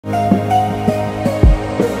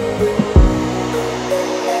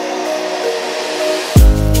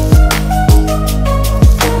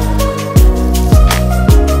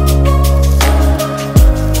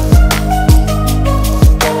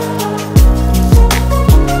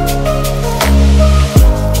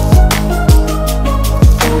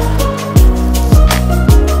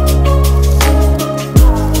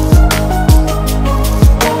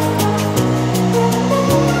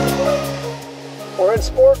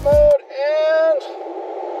reverse mode, and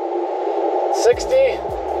 60,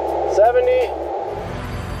 70.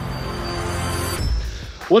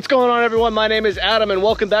 What's going on, everyone? My name is Adam and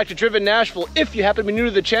welcome back to Driven Nashville. If you happen to be new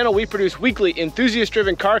to the channel, we produce weekly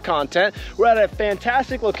enthusiast-driven car content. We're at a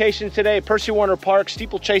fantastic location today, Percy Warner Park.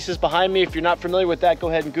 Steeplechase is behind me. If you're not familiar with that, go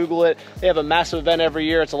ahead and Google it. They have a massive event every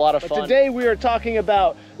year. It's a lot of fun. Today we are talking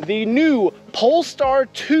about the new Polestar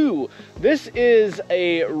 2. This is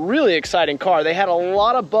a really exciting car. They had a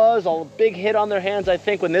lot of buzz, a big hit on their hands, I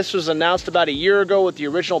think, when this was announced about a year ago with the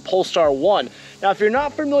original Polestar 1. Now, if you're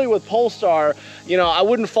not familiar with Polestar, you know, I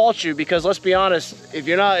wouldn't fault you because let's be honest, if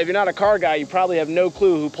you're not a car guy, you probably have no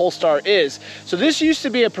clue who Polestar is. So this used to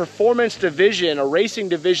be a performance division, a racing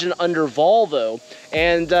division under Volvo,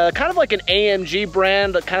 and kind of like an AMG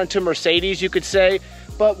brand, kind of to Mercedes, you could say.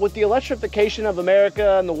 But with the electrification of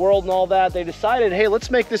America and the world and all that, they decided, hey,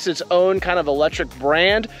 let's make this its own kind of electric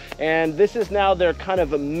brand. And this is now their kind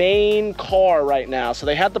of a main car right now. So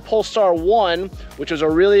they had the Polestar 1, which was a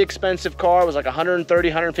really expensive car. It was like 130,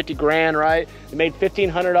 150 grand, right? They made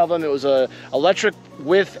 1,500 of them. It was a electric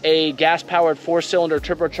with a gas-powered 4-cylinder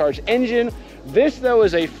turbocharged engine. This, though,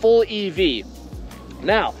 is a full EV.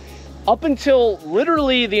 Now, up until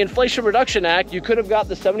literally the Inflation Reduction Act, you could have got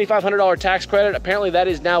the $7,500 tax credit. Apparently that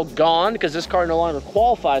is now gone because this car no longer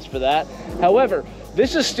qualifies for that. However,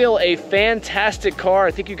 this is still a fantastic car.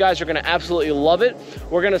 I think you guys are gonna absolutely love it.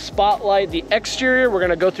 We're gonna spotlight the exterior. We're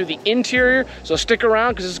gonna go through the interior. So stick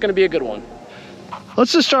around because this is gonna be a good one.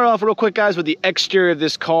 Let's just start off real quick, guys, with the exterior of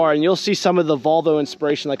this car, and you'll see some of the Volvo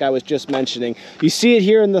inspiration like I was just mentioning. You see it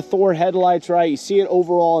here in the Thor headlights, right? You see it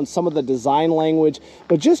overall in some of the design language,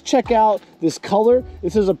 but just check out this color.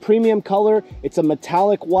 This is a premium color. It's a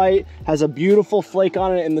metallic white, has a beautiful flake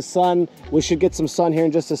on it in the sun. We should get some sun here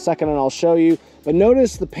in just a second and I'll show you. But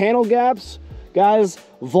notice the panel gaps. Guys,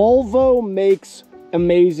 Volvo makes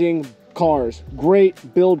amazing cars.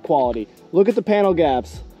 Great build quality. Look at the panel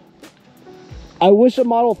gaps. I wish a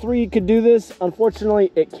Model 3 could do this.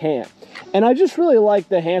 Unfortunately, it can't. And I just really like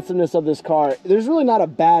the handsomeness of this car. There's really not a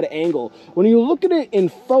bad angle. When you look at it in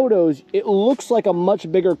photos, it looks like a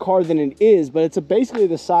much bigger car than it is, but it's basically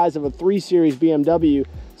the size of a 3 Series BMW.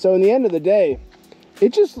 So in the end of the day,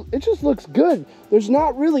 it just looks good. There's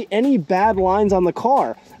not really any bad lines on the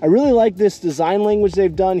car. I really like this design language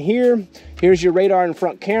they've done here. Here's your radar and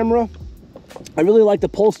front camera. I really like the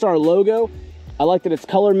Polestar logo. I like that it's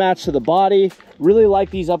color matched to the body. Really like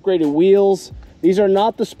these upgraded wheels. These are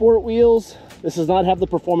not the sport wheels. This does not have the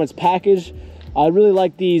performance package. I really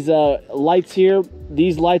like these lights here.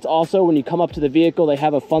 These lights also, when you come up to the vehicle, they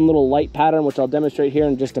have a fun little light pattern, which I'll demonstrate here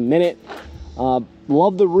in just a minute.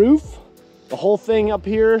 Love the roof. The whole thing up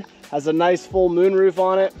here has a nice full moon roof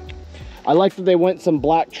on it. I like that they went some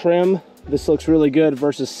black trim. This looks really good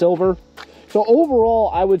versus silver. So overall,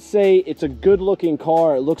 I would say it's a good looking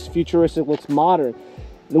car. It looks futuristic, looks modern.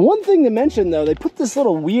 The one thing to mention though, they put this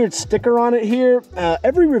little weird sticker on it here.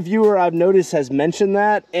 Every reviewer I've noticed has mentioned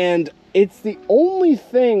that, and it's the only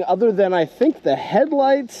thing other than I think the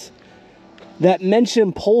headlights that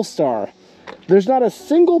mention Polestar. There's not a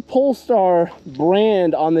single Polestar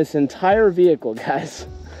brand on this entire vehicle, guys.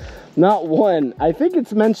 Not one. I think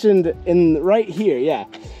it's mentioned in right here, yeah.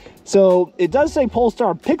 So it does say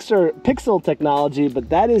Polestar Pixel technology, but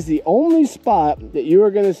that is the only spot that you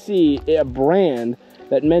are going to see a brand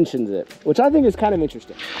that mentions it, which I think is kind of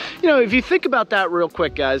interesting. You know, if you think about that real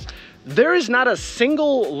quick, guys, there is not a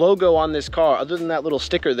single logo on this car other than that little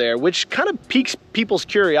sticker there, which kind of piques people's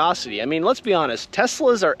curiosity. I mean, let's be honest,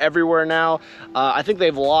 Teslas are everywhere now. I think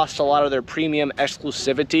they've lost a lot of their premium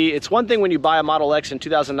exclusivity. It's one thing when you buy a Model X in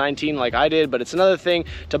 2019 like I did, but it's another thing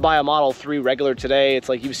to buy a Model 3 regular today. It's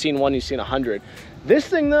like you've seen one, you've seen 100. This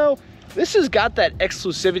thing though, this has got that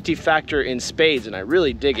exclusivity factor in spades, and I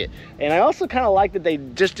really dig it. And I also kind of like that they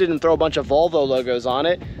just didn't throw a bunch of Volvo logos on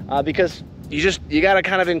it because you got to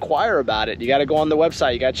kind of inquire about it. You got to go on the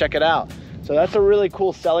website, you got to check it out. So that's a really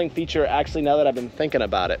cool selling feature actually now that I've been thinking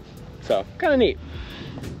about it. So kind of neat.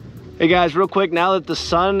 Hey guys, real quick, now that the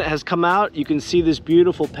sun has come out, you can see this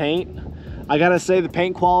beautiful paint. I gotta say the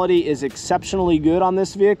paint quality is exceptionally good on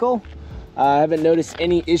this vehicle. I haven't noticed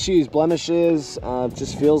any issues, blemishes,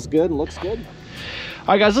 just feels good and looks good. All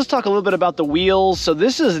right, guys, let's talk a little bit about the wheels. So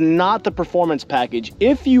this is not the performance package.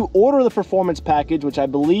 If you order the performance package, which I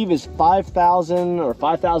believe is $5,000 or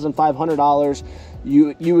 $5,500,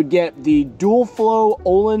 you would get the dual flow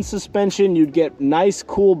Olin suspension. You'd get nice,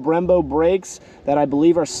 cool Brembo brakes that I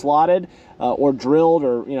believe are slotted or drilled,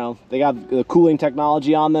 or they got the cooling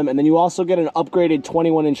technology on them. And then you also get an upgraded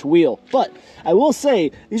 21-inch wheel. But I will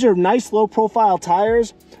say these are nice low-profile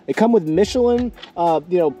tires. They come with Michelin,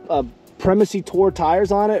 Supremacy Tour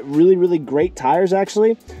tires on it. Really great tires,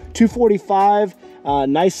 actually. 245,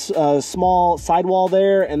 nice small sidewall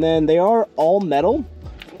there, and then they are all metal.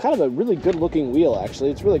 Kind of a really good looking wheel,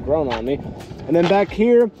 actually. It's really grown on me. And then back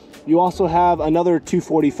here, you also have another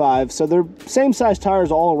 245. So they're same size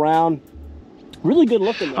tires all around. Really good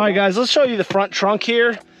looking. All right, guys, let's show you the front trunk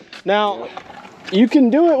here. Now, you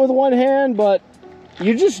can do it with one hand, but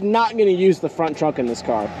you're just not going to use the front trunk in this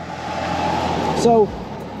car. So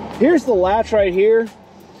here's the latch right here.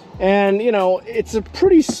 And, you know, it's a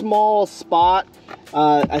pretty small spot.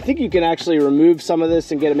 I think you can actually remove some of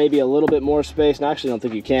this and get maybe a little bit more space. And I actually don't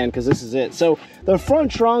think you can, because this is it. So the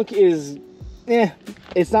front trunk is,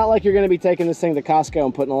 it's not like you're going to be taking this thing to Costco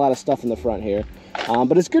and putting a lot of stuff in the front here.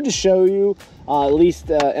 But it's good to show you, at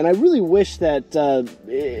least, and I really wish that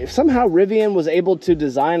if somehow Rivian was able to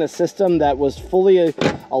design a system that was fully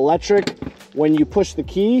electric when you push the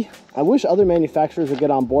key. I wish other manufacturers would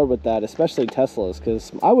get on board with that, especially Tesla's,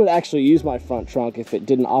 because I would actually use my front trunk if it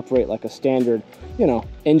didn't operate like a standard, you know,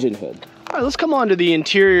 engine hood. All right, let's come on to the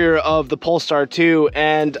interior of the Polestar 2,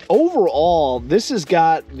 and overall, this has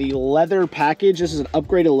got the leather package. This is an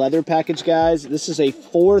upgraded leather package, guys. This is a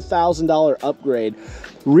 $4,000 upgrade.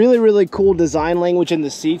 Really cool design language in the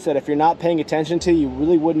seats that if you're not paying attention to, you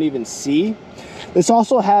really wouldn't even see. This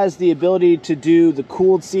also has the ability to do the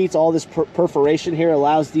cooled seats. All this perforation here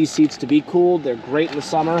allows these seats to be cooled. They're great in the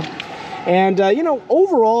summer. And, you know,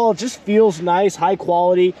 overall, it just feels nice, high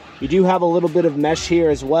quality. You do have a little bit of mesh here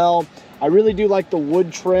as well. I really do like the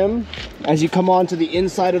wood trim as you come onto the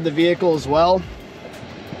inside of the vehicle as well.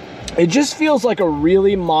 It just feels like a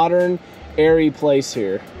really modern, airy place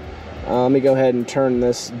here. Let me go ahead and turn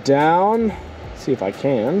this down. See if I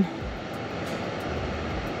can.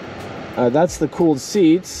 That's the cooled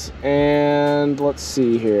seats. And let's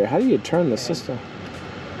see here. How do you turn the system?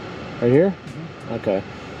 Right here? Mm-hmm. Okay.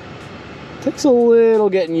 Takes a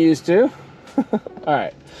little getting used to. All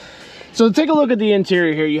right. So take a look at the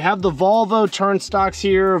interior here. You have the Volvo turnstocks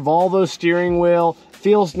here, Volvo steering wheel.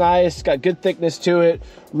 Feels nice, got good thickness to it.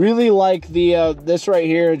 Really like the this right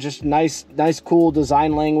here, just nice cool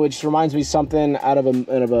design language. Reminds me something out of a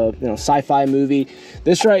you know, sci-fi movie.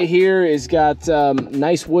 This right here is got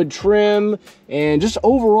nice wood trim, and just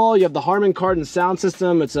overall you have the Harman Kardon sound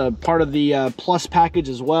system. It's a part of the Plus package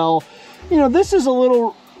as well. You know, this is a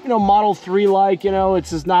little, you know, Model 3 like, you know, it's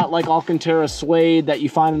just not like Alcantara suede that you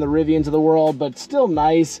find in the Rivians of the world, but still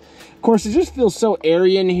nice. Of course, it just feels so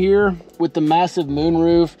airy in here with the massive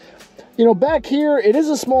moonroof. You know, back here, it is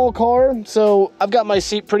a small car, so I've got my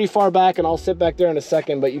seat pretty far back, and I'll sit back there in a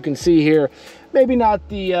second, but you can see here, maybe not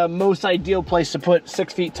the most ideal place to put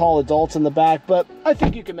 6 feet tall adults in the back, but I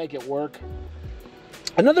think you can make it work.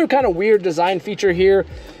 Another kind of weird design feature here,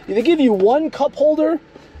 they give you one cup holder,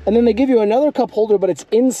 and then they give you another cup holder, but it's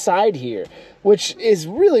inside here, which is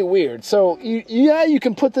really weird. So, yeah, you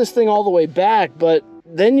can put this thing all the way back, but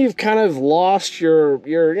then you've kind of lost your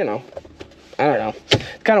you know, I don't know.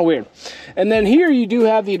 It's kind of weird. And then here you do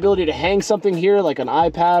have the ability to hang something here, like an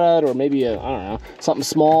iPad or maybe a, I don't know, something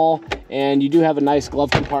small. And you do have a nice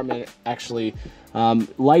glove compartment, actually.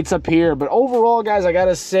 Lights up here, but overall, guys, I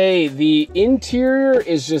gotta say the interior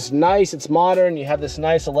is just nice. It's modern. You have this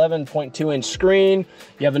nice 11.2-inch screen.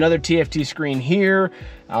 You have another TFT screen here.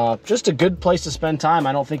 Just a good place to spend time.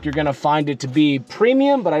 I don't think you're gonna find it to be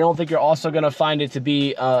premium, but I don't think you're also gonna find it to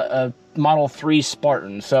be a Model 3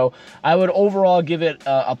 Spartan. So I would overall give it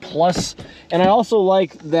a plus. And I also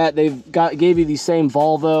like that gave you the same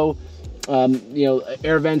Volvo you know,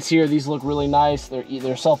 air vents here. These look really nice.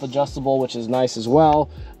 They're self-adjustable, which is nice as well.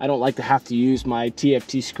 I don't like to have to use my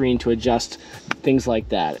TFT screen to adjust things like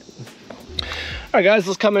that. All right, guys,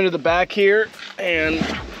 let's come into the back here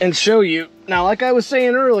and show you. Now, like I was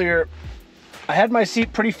saying earlier, I had my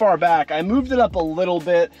seat pretty far back. I moved it up a little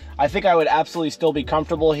bit. I think I would absolutely still be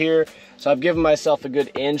comfortable here. So I've given myself a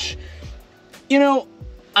good inch. You know,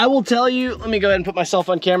 I will tell you, let me go ahead and put myself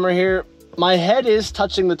on camera here. My head is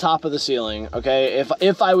touching the top of the ceiling, okay,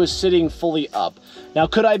 if I was sitting fully up. Now,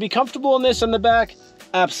 could I be comfortable in this in the back?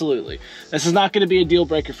 Absolutely. This is not going to be a deal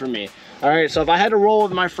breaker for me. All right, so if I had to roll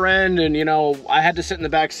with my friend and, you know, I had to sit in the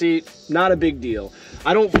back seat, not a big deal.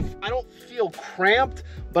 I don't feel cramped,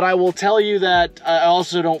 but I will tell you that I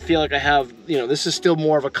also don't feel like I have, you know, this is still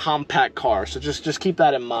more of a compact car, so just keep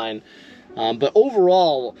that in mind. But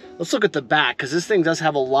overall, let's look at the back, because this thing does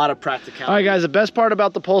have a lot of practicality. All right, guys, the best part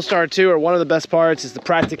about the Polestar 2, or one of the best parts, is the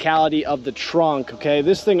practicality of the trunk, okay?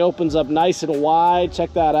 This thing opens up nice and wide.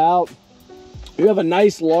 Check that out. You have a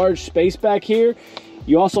nice large space back here.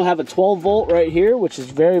 You also have a 12-volt right here, which is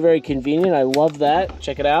very convenient. I love that.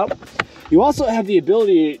 Check it out. You also have the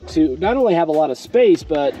ability to not only have a lot of space,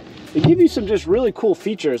 but they give you some just really cool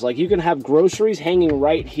features. Like you can have groceries hanging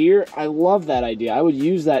right here. I love that idea. I would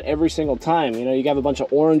use that every single time. You know, you have a bunch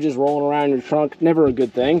of oranges rolling around in your trunk, never a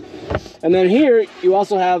good thing. And then here, you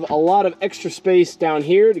also have a lot of extra space down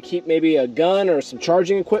here to keep maybe a gun or some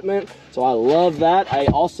charging equipment. So I love that. I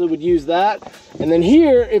also would use that. And then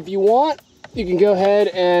here, if you want, you can go ahead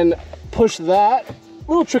and push that. A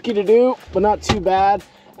little tricky to do, but not too bad.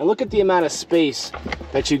 And look at the amount of space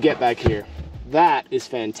that you get back here. That is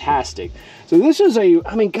fantastic. So this is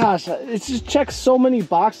I mean, gosh, it just checks so many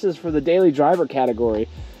boxes for the daily driver category.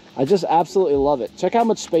 I just absolutely love it. Check how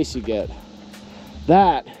much space you get.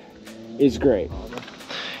 That is great.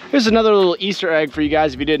 Here's another little Easter egg for you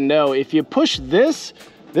guys if you didn't know. If you push this,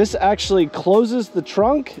 this actually closes the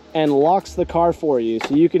trunk and locks the car for you.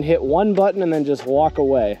 So you can hit one button and then just walk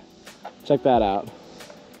away. Check that out.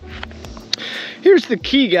 Here's the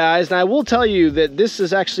key, guys, and I will tell you that this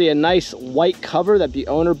is actually a nice white cover that the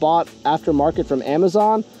owner bought aftermarket from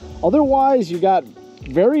Amazon. Otherwise, you got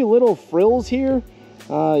very little frills here,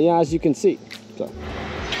 yeah, as you can see. So.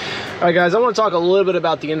 All right, guys, I want to talk a little bit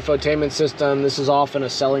about the infotainment system. This is often a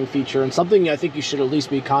selling feature and something I think you should at least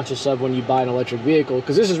be conscious of when you buy an electric vehicle,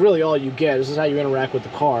 because this is really all you get. This is how you interact with the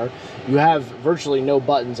car. You have virtually no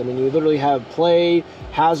buttons. I mean, you literally have play,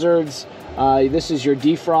 hazards, this is your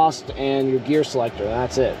defrost and your gear selector.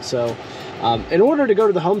 That's it. So in order to go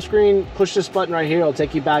to the home screen, push this button right here. It'll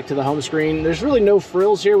take you back to the home screen. There's really no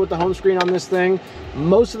frills here with the home screen on this thing.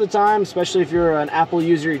 Most of the time, especially if you're an Apple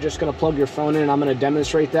user, you're just going to plug your phone in. I'm going to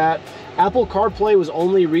demonstrate that. Apple CarPlay was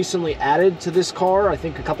only recently added to this car. I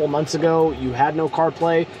think a couple months ago you had no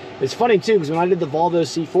CarPlay. It's funny too, because when I did the Volvo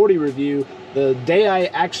C40 review, the day I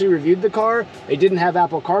actually reviewed the car, it didn't have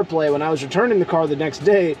Apple CarPlay. When I was returning the car the next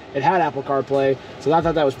day, it had Apple CarPlay. So I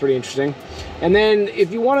thought that was pretty interesting. And then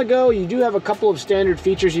if you want to go, you do have a couple of standard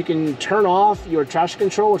features. You can turn off your traction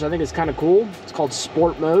control, which I think is kind of cool. It's called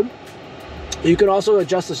Sport Mode. You can also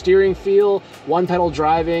adjust the steering feel, one pedal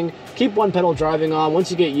driving, keep one pedal driving on.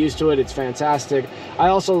 Once you get used to it, it's fantastic. I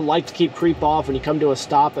also like to keep creep off when you come to a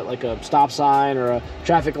stop at like a stop sign or a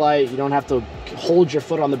traffic light. You don't have to hold your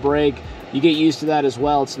foot on the brake. You get used to that as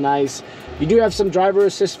well. It's nice. You do have some driver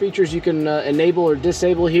assist features you can enable or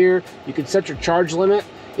disable here. You can set your charge limit.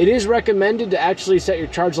 It is recommended to actually set your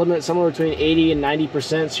charge limit somewhere between 80 and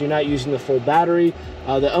 90%, so you're not using the full battery.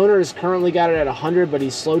 The owner has currently got it at 100, but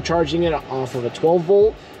he's slow charging it off of a 12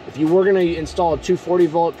 volt. If you were going to install a 240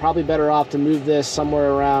 volt, probably better off to move this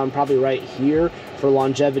somewhere around probably right here for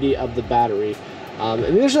longevity of the battery.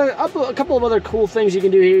 And there's a couple of other cool things you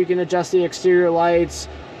can do here. You can adjust the exterior lights.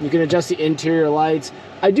 You can adjust the interior lights.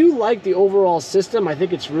 I do like the overall system. I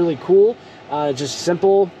think it's really cool. Just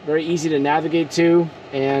simple, very easy to navigate to,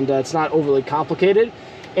 and it's not overly complicated.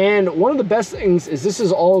 And one of the best things is this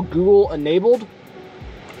is all Google enabled.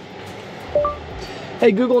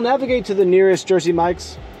 Hey Google, navigate to the nearest Jersey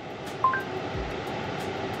Mike's.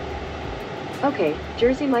 Okay,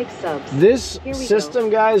 Jersey Mike's subs. This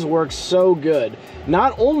system, guys, works so good.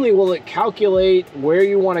 Not only will it calculate where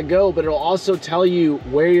you want to go, but it'll also tell you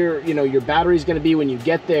where your battery's going to be when you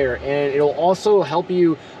get there, and it'll also help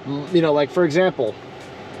you, like for example,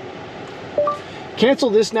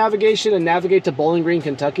 cancel this navigation and navigate to Bowling Green,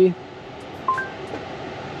 Kentucky.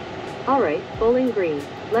 All right, Bowling Green,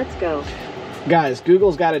 let's go. Guys,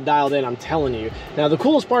 Google's got it dialed in, I'm telling you. Now, the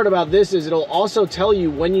coolest part about this is it'll also tell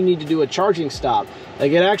you when you need to do a charging stop.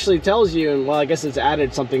 Like, it actually tells you, and well, I guess it's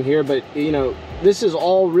added something here, but, this is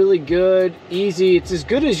all really good, easy. It's as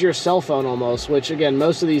good as your cell phone almost, which, again,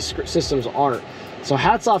 most of these systems aren't. So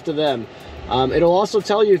hats off to them. It'll also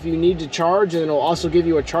tell you if you need to charge, and it'll also give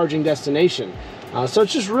you a charging destination. So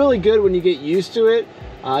it's just really good when you get used to it.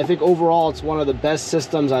 I think overall it's one of the best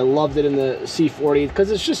systems. I loved it in the C40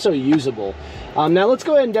 because it's just so usable. Now let's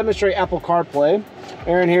go ahead and demonstrate Apple CarPlay.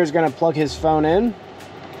 Aaron here is going to plug his phone in.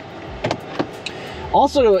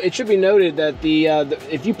 Also, it should be noted that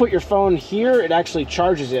if you put your phone here, it actually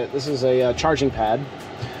charges it. This is a charging pad.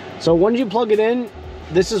 So when you plug it in,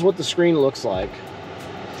 this is what the screen looks like.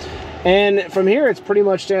 And from here, it's pretty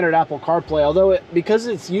much standard Apple CarPlay, although because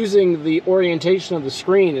it's using the orientation of the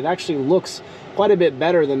screen, it actually looks quite a bit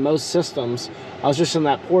better than most systems. I was just in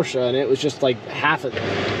that Porsche, and it was just like half of it.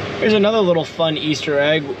 Here's another little fun Easter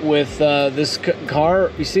egg with this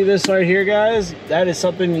car. You see this right here, guys? That is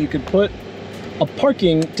something you could put a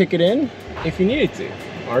parking ticket in if you needed to.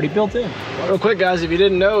 Already built in. Real quick, guys, if you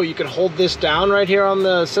didn't know, you can hold this down right here on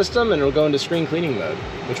the system and it'll go into screen cleaning mode,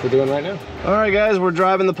 which we're doing right now. All right, guys, we're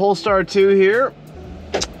driving the Polestar 2 here.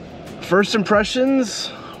 First impressions,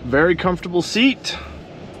 very comfortable seat.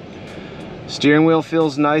 Steering wheel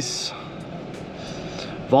feels nice.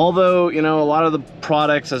 Volvo, you know, a lot of the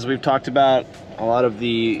products, as we've talked about, a lot of the,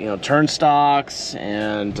 you know, turn stocks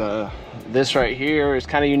and this right here is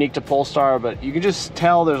kind of unique to Polestar, but you can just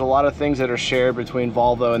tell there's a lot of things that are shared between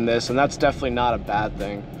Volvo and this, and that's definitely not a bad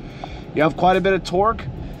thing. You have quite a bit of torque,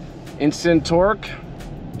 instant torque,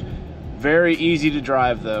 very easy to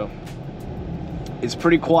drive though. It's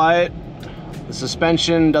pretty quiet. The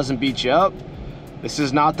suspension doesn't beat you up. This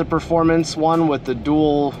is not the performance one with the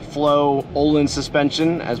dual flow Olin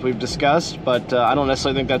suspension, as we've discussed, but I don't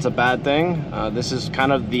necessarily think that's a bad thing. This is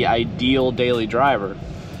kind of the ideal daily driver.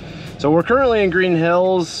 So we're currently in Green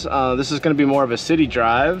Hills. This is going to be more of a city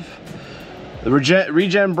drive. The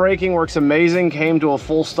regen braking works amazing, came to a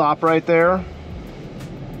full stop right there.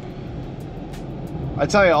 I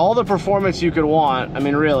tell you, all the performance you could want, I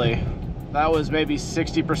mean really, that was maybe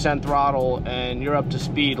 60% throttle and you're up to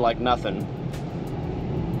speed like nothing.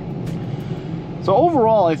 So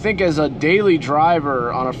overall, I think as a daily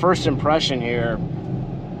driver on a first impression here,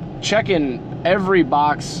 checking every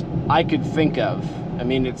box I could think of. I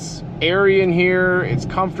mean, it's airy in here, it's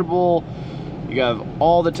comfortable, you have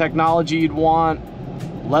all the technology you'd want,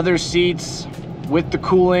 leather seats with the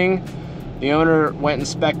cooling. The owner went and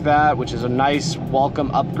spec'd that, which is a nice welcome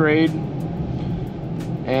upgrade.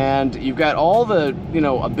 And you've got all the, you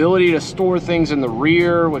know, ability to store things in the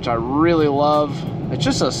rear, which I really love. It's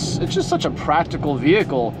just such a practical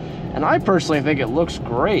vehicle, and I personally think it looks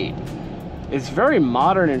great. It's very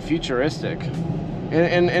modern and futuristic,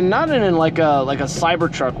 and not in like a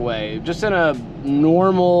Cybertruck way, just in a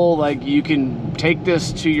normal, like, you can take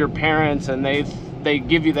this to your parents and they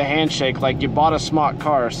give you the handshake like you bought a smart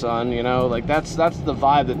car, son. You know, like that's the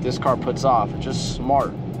vibe that this car puts off. It's just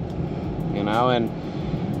smart, you know.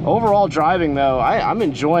 And overall driving though, I'm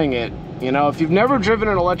enjoying it. You know, if you've never driven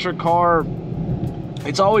an electric car,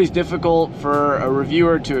 it's always difficult for a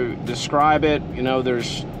reviewer to describe it. You know,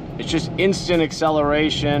 it's just instant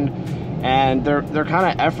acceleration, and they're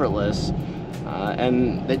kind of effortless,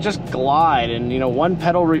 and they just glide. And you know, one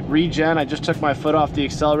pedal regen, I just took my foot off the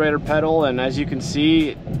accelerator pedal, and as you can see,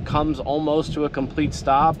 it comes almost to a complete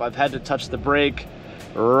stop. I've had to touch the brake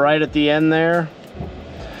right at the end there.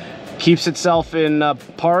 Keeps itself in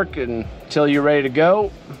park until you're ready to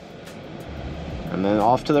go. And then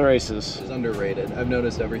off to the races. It's underrated. I've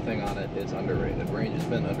noticed everything on it is underrated. Range has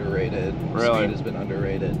been underrated. Really? Speed has been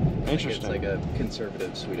underrated. Interesting. It's like a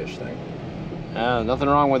conservative Swedish thing. Yeah, nothing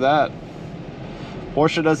wrong with that.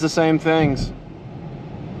 Porsche does the same things.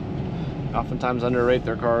 Oftentimes underrate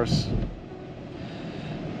their cars.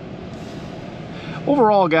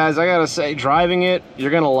 Overall, guys, I gotta say, driving it,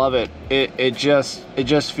 you're gonna love it. It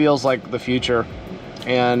just feels like the future.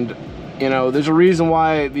 And you know, there's a reason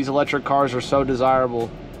why these electric cars are so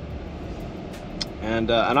desirable,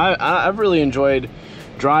 and I've really enjoyed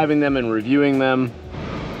driving them and reviewing them.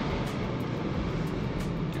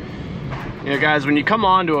 You know, guys, when you come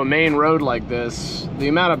onto a main road like this, the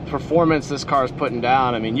amount of performance this car is putting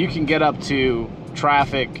down, I mean, you can get up to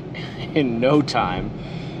traffic in no time,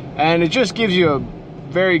 and it just gives you a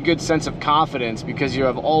very good sense of confidence because you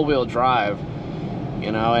have all-wheel drive.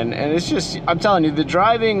 You know, and it's just, I'm telling you, the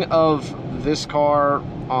driving of this car,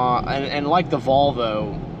 and like the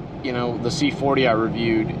Volvo, you know, the C40 I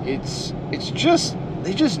reviewed, it's just,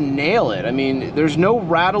 they just nail it. I mean, there's no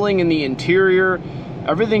rattling in the interior.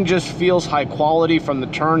 Everything just feels high quality, from the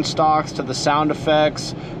turn stocks to the sound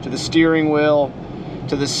effects to the steering wheel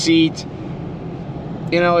to the seat.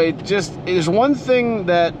 You know, it just is one thing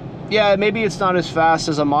that, yeah, maybe it's not as fast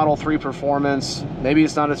as a Model 3 Performance, maybe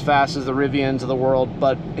it's not as fast as the Rivians of the world,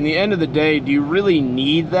 but in the end of the day, do you really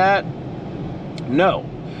need that? No.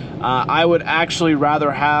 I would actually rather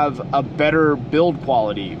have a better build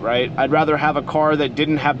quality, right? I'd rather have a car that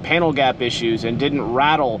didn't have panel gap issues and didn't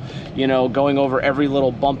rattle, you know, going over every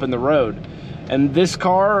little bump in the road. And this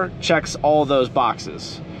car checks all those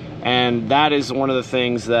boxes. And that is one of the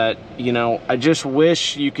things that, you know, I just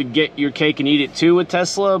wish you could get your cake and eat it too with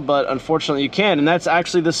Tesla, but unfortunately you can't. And that's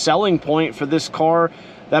actually the selling point for this car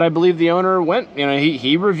that I believe the owner went, you know,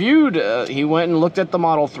 he reviewed, he went and looked at the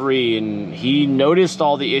Model 3 and he noticed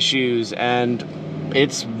all the issues, and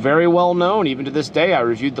it's very well known. Even to this day, I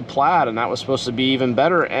reviewed the Plaid and that was supposed to be even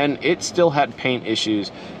better, and it still had paint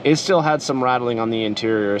issues. It still had some rattling on the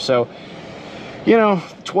interior. So, you know,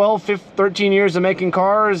 12, 15, 13 years of making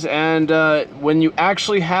cars, and when you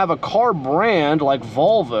actually have a car brand like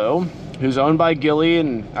Volvo, who's owned by Gilly,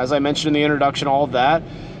 and as I mentioned in the introduction, all of that,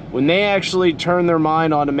 when they actually turn their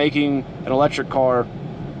mind onto making an electric car,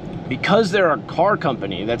 because they're a car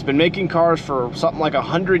company that's been making cars for something like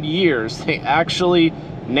 100 years, they actually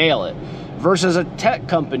nail it. versus a tech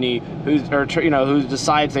company who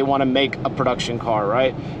decides they want to make a production car,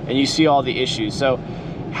 right? And you see all the issues. So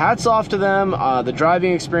hats off to them. The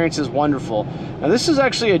driving experience is wonderful. Now this is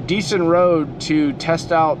actually a decent road to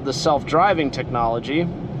test out the self-driving technology.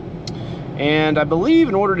 And I believe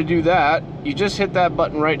in order to do that, you just hit that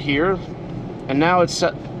button right here, and now it's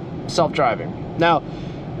self-driving. Now,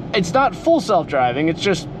 it's not full self-driving, it's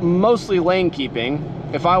just mostly lane keeping.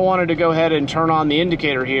 If I wanted to go ahead and turn on the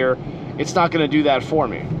indicator here, it's not going to do that for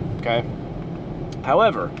me, okay?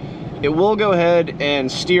 However, it will go ahead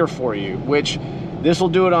and steer for you, which this will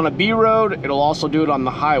do it on a B road, it'll also do it on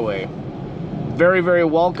the highway. Very, very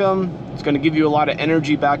welcome. It's going to give you a lot of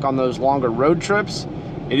energy back on those longer road trips.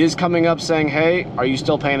 It is coming up saying, hey, are you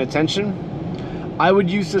still paying attention? I would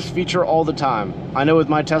use this feature all the time. I know with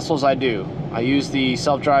my Teslas I do. I use the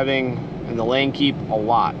self-driving and the lane keep a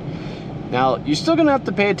lot. Now, you're still gonna have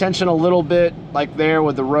to pay attention a little bit, like there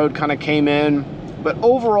where the road kind of came in. But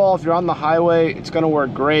overall, if you're on the highway, it's gonna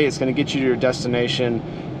work great. It's gonna get you to your destination,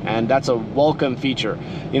 and that's a welcome feature.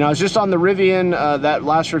 You know, I was just on the Rivian, that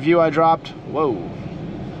last review I dropped. Whoa.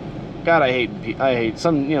 God, I hate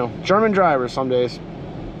some, you know, German drivers some days.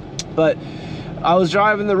 But I was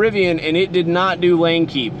driving the Rivian and it did not do lane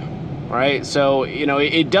keep, right? So, you know,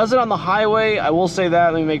 it does it on the highway. I will say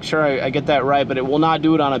that, let me make sure I get that right, but it will not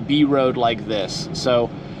do it on a B road like this. So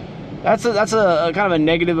that's a kind of a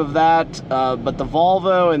negative of that. But the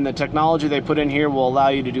Volvo and the technology they put in here will allow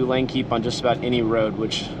you to do lane keep on just about any road,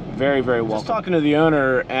 which very, very well. Just talking to the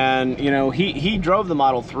owner, and you know, he drove the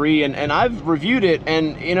Model 3, and I've reviewed it,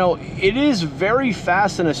 and you know, it is very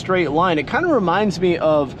fast in a straight line. It kind of reminds me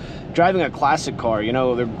of driving a classic car. You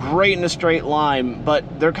know, they're great in a straight line,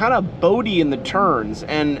 but they're kind of boaty in the turns,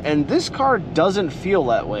 and this car doesn't feel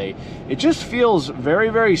that way. It just feels very,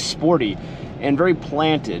 very sporty and very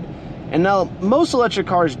planted. And now most electric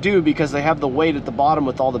cars do, because they have the weight at the bottom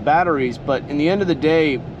with all the batteries, but in the end of the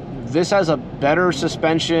day, this has a better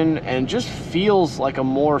suspension and just feels like a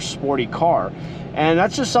more sporty car. And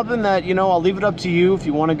that's just something that, you know, I'll leave it up to you if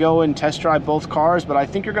you want to go and test drive both cars, but I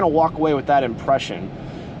think you're going to walk away with that impression.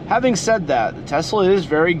 Having said that, the Tesla is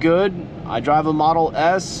very good. I drive a Model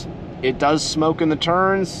S. It does smoke in the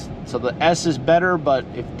turns, so the S is better, but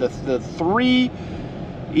if the 3,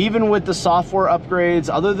 even with the software upgrades,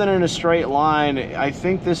 other than in a straight line, I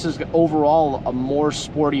think this is overall a more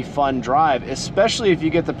sporty, fun drive, especially if you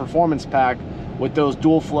get the performance pack with those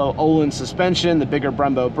dual flow Olin suspension, the bigger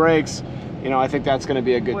Brembo brakes. You know, I think that's going to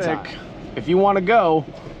be a good time. If you want to go,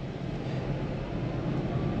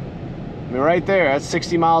 I mean, right there, that's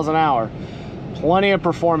 60 miles an hour. Plenty of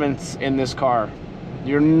performance in this car.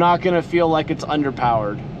 You're not going to feel like it's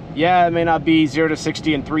underpowered. Yeah, it may not be 0 to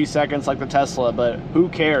 60 in 3 seconds like the Tesla, but who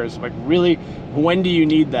cares? Like, really, when do you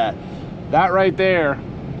need that? That right there,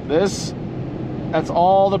 that's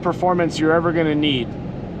all the performance you're ever gonna need.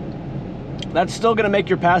 That's still gonna make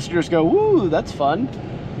your passengers go, woo, that's fun.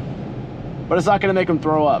 But it's not gonna make them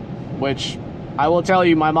throw up, which I will tell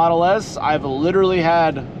you, my Model S, I've literally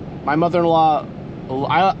had my mother-in-law,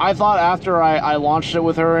 I thought after I launched it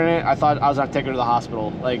with her in it, I thought I was gonna take her to the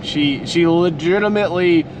hospital. Like, she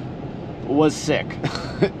legitimately was sick.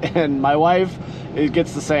 And my wife, it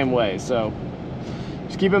gets the same way. So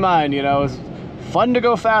just keep in mind, you know, it's fun to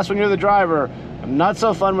go fast when you're the driver, not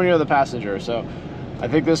so fun when you're the passenger. So I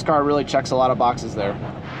think this car really checks a lot of boxes there.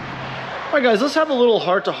 All right, guys, let's have a little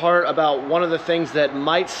heart-to-heart about one of the things that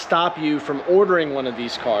might stop you from ordering one of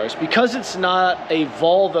these cars. Because it's not a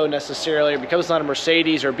Volvo necessarily, or because it's not a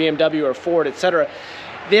Mercedes or BMW or Ford, etc.,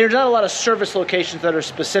 there's not a lot of service locations that are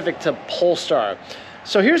specific to Polestar.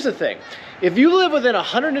 So here's the thing. If you live within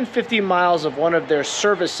 150 miles of one of their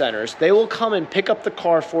service centers, they will come and pick up the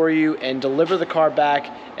car for you and deliver the car back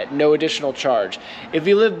at no additional charge. If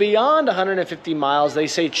you live beyond 150 miles, they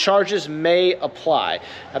say charges may apply.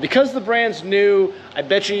 Now, because the brand's new, I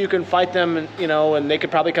bet you can fight them, you know, and they could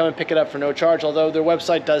probably come and pick it up for no charge, although their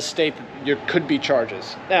website does state that there could be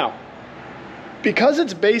charges. Now, because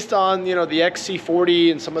it's based on, you know, the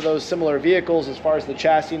XC40 and some of those similar vehicles as far as the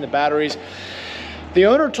chassis and the batteries, the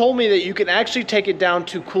owner told me that you can actually take it down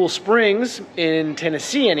to Cool Springs in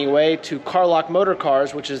Tennessee anyway, to Carlock Motor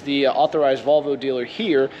Cars, which is the authorized Volvo dealer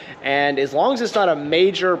here. And as long as it's not a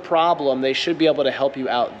major problem, they should be able to help you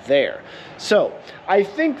out there. So I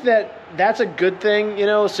think that that's a good thing, you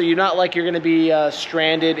know, so you're not like you're gonna be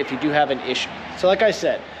stranded if you do have an issue. So like I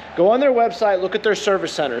said, go on their website, look at their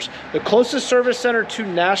service centers. The closest service center to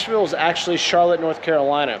Nashville is actually Charlotte, North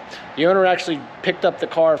Carolina. The owner actually picked up the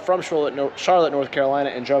car from Charlotte, North Carolina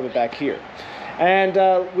and drove it back here. And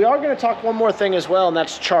we are going to talk one more thing as well, and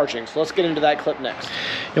that's charging. So let's get into that clip next.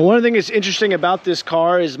 And one of the things that's interesting about this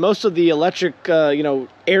car is most of the electric,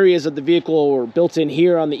 areas of the vehicle were built in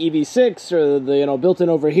here on the EV6, or the built in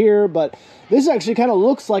over here. But this actually kind of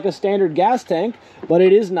looks like a standard gas tank, but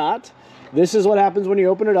it is not. This is what happens when you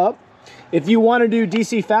open it up. If you want to do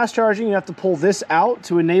DC fast charging, you have to pull this out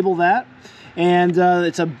to enable that. And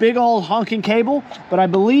it's a big old honking cable, but I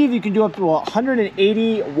believe you can do up to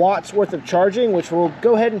 180 watts worth of charging, which will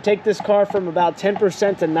go ahead and take this car from about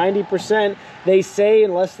 10% to 90%, they say,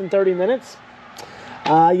 in less than 30 minutes.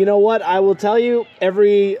 You know what? I will tell you,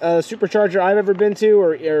 every supercharger I've ever been to,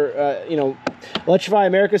 or Electrify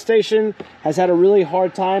America station, has had a really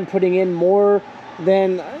hard time putting in more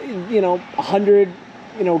than 100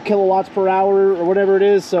 kilowatts per hour or whatever it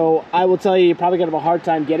is. So I will tell you, you're probably gonna have a hard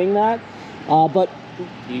time getting that. But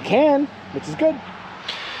you can, which is good.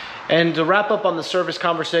 And to wrap up on the service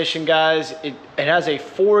conversation, guys, it has a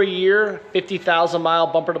 4-year, 50,000 mile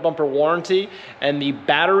bumper to bumper warranty, and the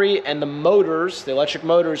battery and the motors, the electric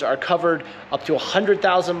motors, are covered up to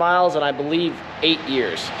 100,000 miles, and I believe 8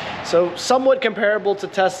 years. So somewhat comparable to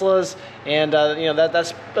Tesla's, and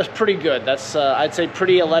that's pretty good. That's I'd say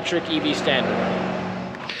pretty electric EV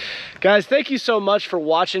standard. Guys, thank you so much for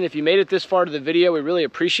watching. If you made it this far to the video, we really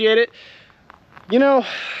appreciate it.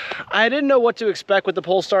 I didn't know what to expect with the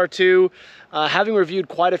Polestar 2. Having reviewed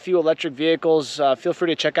quite a few electric vehicles, feel free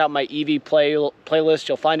to check out my EV playlist.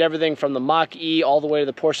 You'll find everything from the Mach-E all the way to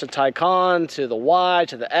the Porsche Taycan, to the Y,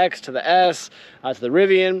 to the X, to the S, to the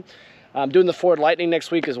Rivian. I'm doing the Ford Lightning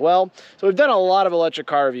next week as well. So we've done a lot of electric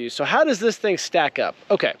car reviews. So how does this thing stack up?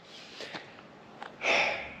 Okay.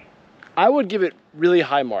 I would give it really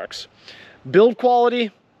high marks. Build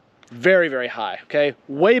quality, very, very high, okay?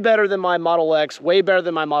 Way better than my Model X, way better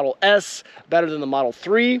than my Model S, better than the Model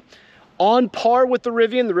 3. On par with the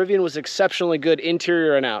Rivian. The Rivian was exceptionally good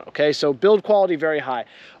interior and out, okay? So build quality, very high.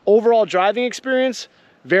 Overall driving experience,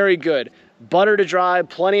 very good. Butter to drive,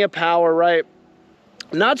 plenty of power, right?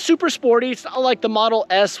 Not super sporty. It's not like the Model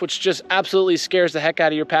S, which just absolutely scares the heck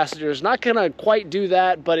out of your passengers. Not gonna quite do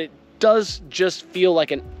that, but it does just feel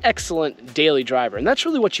like an excellent daily driver. And that's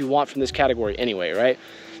really what you want from this category anyway, right?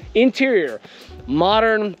 Interior,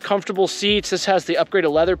 modern, comfortable seats. This has the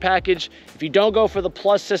upgraded leather package. If you don't go for the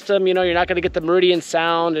Plus system, you're not gonna get the Meridian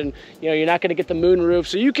sound, and you're not gonna get the moonroof.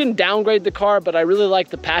 So you can downgrade the car, but I really like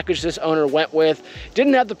the package this owner went with.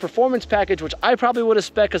 Didn't have the performance package, which I probably would have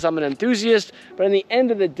spec because I'm an enthusiast, but in the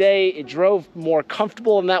end of the day, it drove more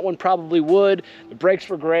comfortable than that one probably would. The brakes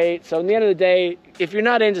were great. So in the end of the day, if you're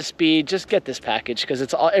not into speed, just get this package because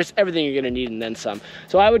it's everything you're gonna need and then some.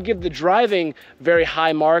 So I would give the driving very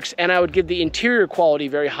high marks, and I would give the interior quality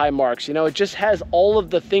very high marks. It just has all of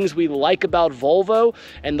the things we like about Volvo,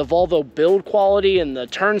 and the Volvo build quality, and the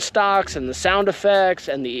turn stocks, and the sound effects,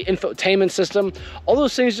 and the infotainment system. All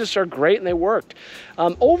those things just are great, and they worked.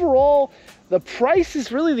 Overall, the price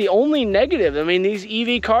is really the only negative. I mean, these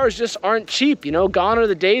EV cars just aren't cheap. Gone are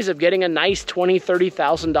the days of getting a nice $20,000,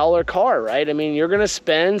 $30,000 car, right? I mean, you're gonna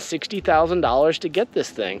spend $60,000 to get this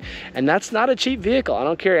thing. And that's not a cheap vehicle. I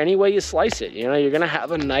don't care any way you slice it. You're gonna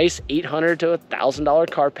have a nice $800 to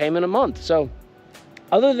 $1,000 car payment a month. So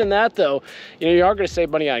other than that, though, you are going to save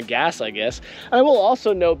money on gas, I guess. And I will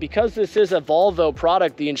also note, because this is a Volvo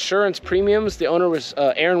product, the insurance premiums, the owner was,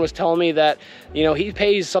 Aaron was telling me that, he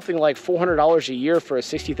pays something like $400 a year for a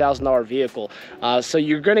 $60,000 vehicle. So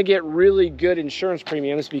you're going to get really good insurance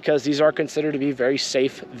premiums because these are considered to be very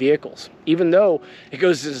safe vehicles, even though it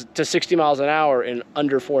goes to 60 miles an hour in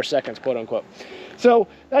under 4 seconds, quote unquote. So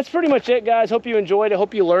that's pretty much it, guys. Hope you enjoyed it.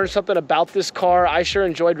 Hope you learned something about this car. I sure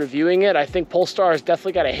enjoyed reviewing it. I think Polestar has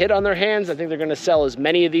definitely got a hit on their hands. I think they're gonna sell as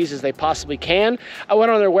many of these as they possibly can. I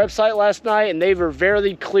went on their website last night, and they were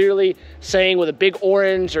very clearly saying with a big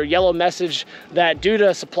orange or yellow message that due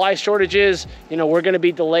to supply shortages, we're gonna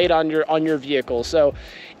be delayed on your vehicle. So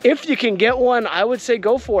if you can get one, I would say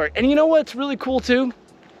go for it. And you know what's really cool too?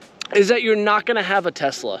 Is that you're not gonna have a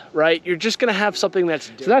Tesla, right? You're just gonna have something that's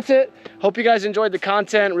different. So that's it. Hope you guys enjoyed the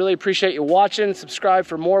content. Really appreciate you watching. Subscribe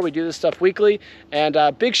for more. We do this stuff weekly. And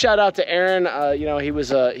big shout out to Aaron.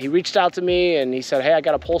 He reached out to me and he said, hey, I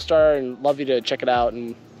got a Polestar and love you to check it out.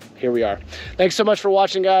 And here we are. Thanks so much for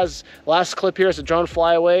watching, guys. Last clip here is a drone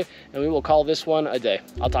flyaway, and we will call this one a day.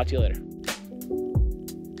 I'll talk to you later.